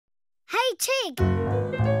Hey, Tig!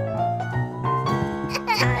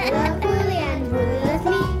 I love Wolly and Wolly loves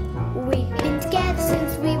me. We've been together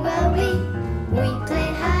since we were wee. We play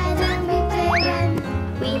hide and we play run.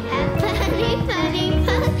 We have funny fun.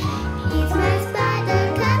 He's my spider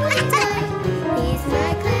cuddly toy. He's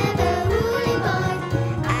my clever woolly boy.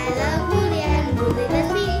 I love Wolly and Wolly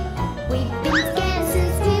loves me. We've been together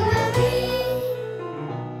since we were wee.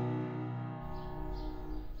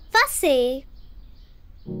 Fussy!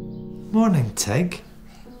 Morning, Tig.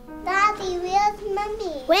 Daddy, where's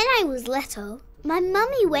Mummy? When I was little, my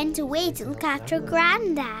mummy went away to look after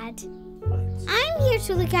Grandad. I'm here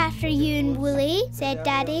to look after you and Wolly, said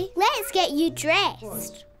Daddy. Let's get you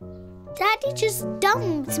dressed. Daddy just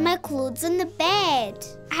dumped my clothes on the bed.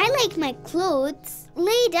 I like my clothes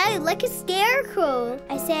laid out like a scarecrow,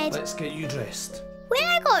 I said. Let's get you dressed. When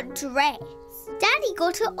I got dressed, Daddy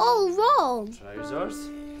got it all wrong. Trousers.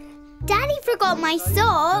 Daddy forgot my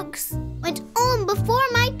socks. Went on before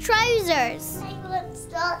my trousers. I want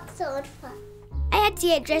socks on fun. I had to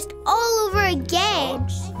get dressed all over again.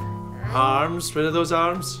 Arms. Where are those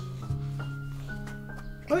arms?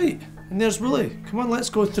 Right, and there's Wolly. Come on, let's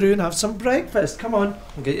go through and have some breakfast. Come on,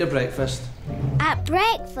 and get your breakfast. At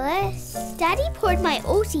breakfast, Daddy poured my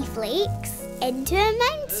oaty flakes into a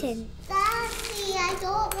mountain. Daddy, I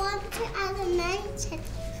don't want to add a mountain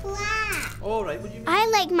flat. All right, will you... I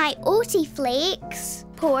like my oaty flakes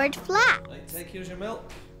poured flat. Right, Tig, here's your milk.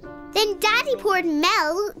 Then Daddy poured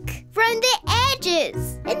milk from the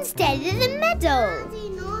edges instead of the middle. Daddy,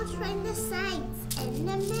 not from the sides, in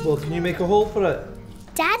the middle. Well, can you make a hole for it?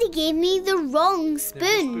 Daddy gave me the wrong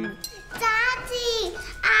spoon. Daddy,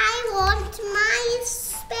 I want my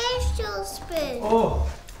special spoon. Oh.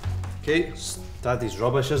 Okay, Daddy's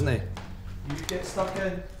rubbish, isn't he? You get stuck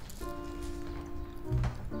in.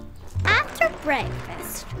 After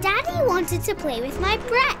breakfast, Daddy wanted to play with my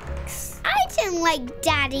bricks. I didn't like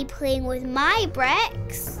Daddy playing with my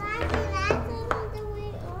bricks. Daddy, that's not the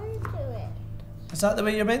way I do it. Is that the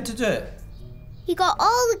way you're meant to do it? He got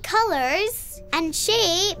all the colours and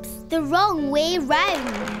shapes the wrong way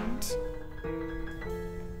round.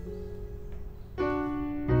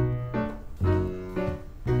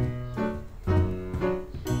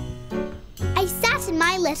 I sat in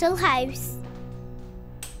my little house.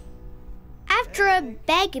 After a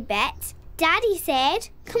big bit, Daddy said,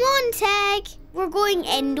 "Come on, Tig, we're going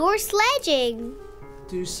indoor sledging."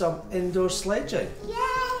 Do some indoor sledging. Yay!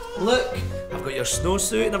 Look, I've got your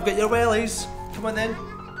snowsuit and I've got your wellies. Come on then.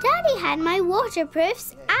 Daddy had my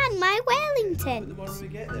waterproofs and my The Wellingtons. more we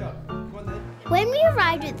get there. Come on then. When we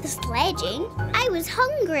arrived at the sledging, I was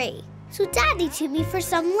hungry, so Daddy took me for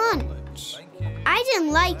some lunch. I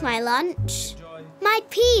didn't like my lunch. My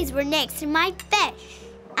peas were next to my fish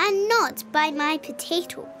and not by my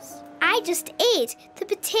potatoes. I just ate the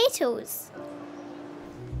potatoes.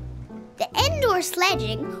 The indoor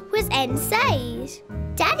sledging was inside.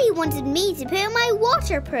 Daddy wanted me to put on my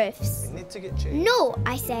waterproofs. We need to get changed. No,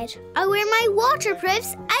 I said. I wear my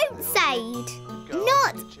waterproofs outside,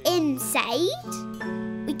 not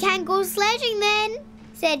inside. We can't go sledging then,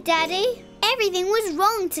 said Daddy. Everything was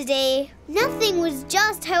wrong today. Nothing was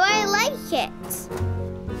just how I like it.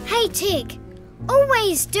 Hey, Tig.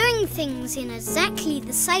 Always doing things in exactly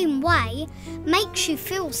the same way makes you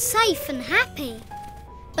feel safe and happy.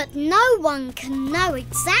 But no one can know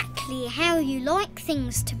exactly how you like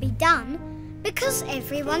things to be done because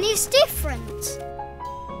everyone is different.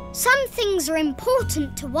 Some things are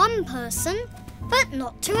important to one person, but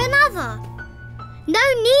not to another.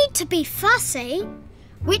 No need to be fussy.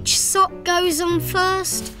 Which sock goes on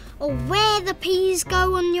first or where the peas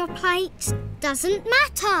go on your plate doesn't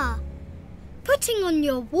matter. Putting on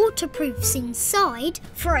your waterproofs inside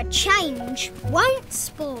for a change won't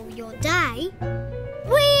spoil your day.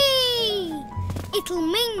 Whee! It'll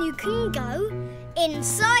mean you can go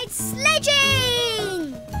inside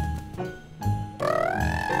sledging!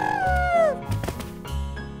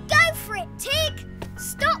 Go for it, Tig!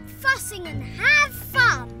 Stop fussing and have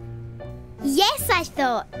fun! Yes, I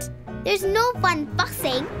thought. There's no fun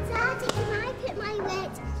fussing. Daddy, can I put my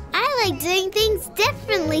red? I like doing things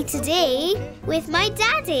differently today with my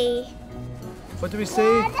daddy. What do we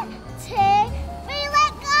say? 1, 2, 3,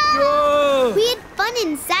 let go! Go! We had fun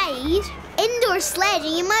inside, indoor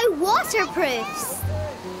sledging in my waterproofs.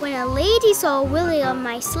 When a lady saw Wolly on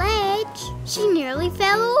my sledge, she nearly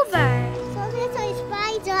fell over. So there's a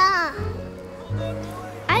spider.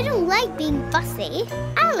 I don't like being fussy.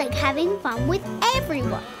 I like having fun with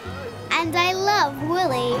everyone. And I love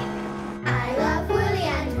Wolly. I love Wolly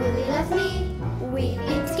and Wolly loves me. We've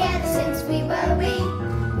been together since we were wee.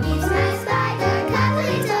 He's my spider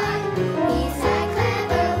cuddly toy. He's my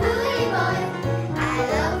clever woolly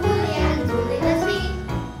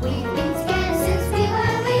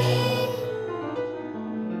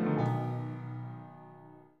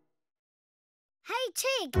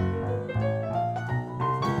Tig.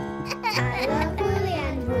 I love